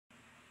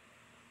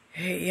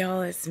Hey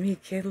y'all, it's me,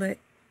 Kidlet.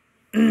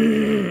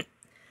 Hey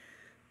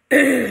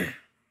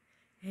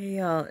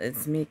y'all,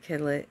 it's me,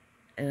 Kidlet.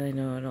 And I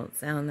know I don't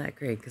sound that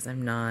great because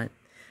I'm not,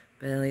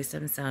 but at least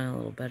I'm sounding a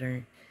little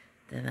better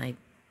than I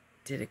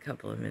did a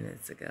couple of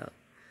minutes ago.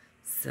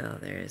 So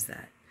there is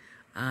that.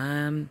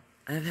 I've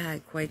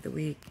had quite the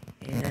week,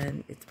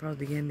 and it's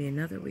probably gonna be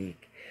another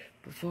week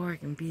before I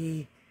can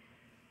be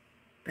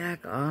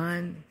back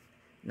on.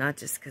 Not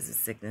just because of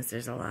sickness.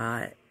 There's a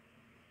lot.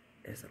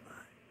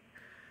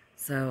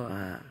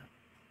 So,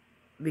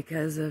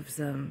 because of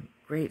some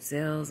great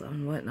sales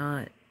on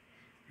Whatnot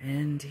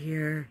and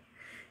here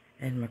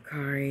and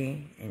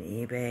Mercari and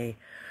eBay,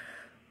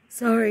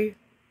 sorry,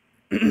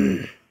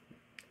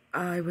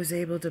 I was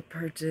able to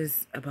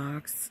purchase a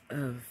box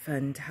of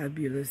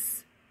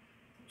fantabulous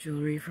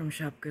jewelry from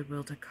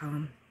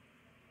shopgoodwill.com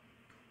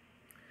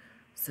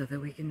so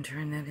that we can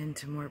turn that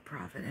into more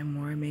profit and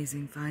more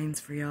amazing finds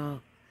for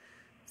y'all.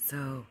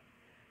 So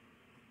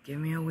give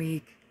me a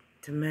week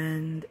to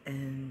mend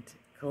and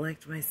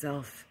collect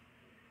myself,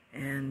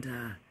 and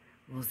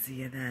we'll see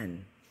you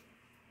then.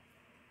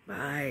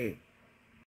 Bye.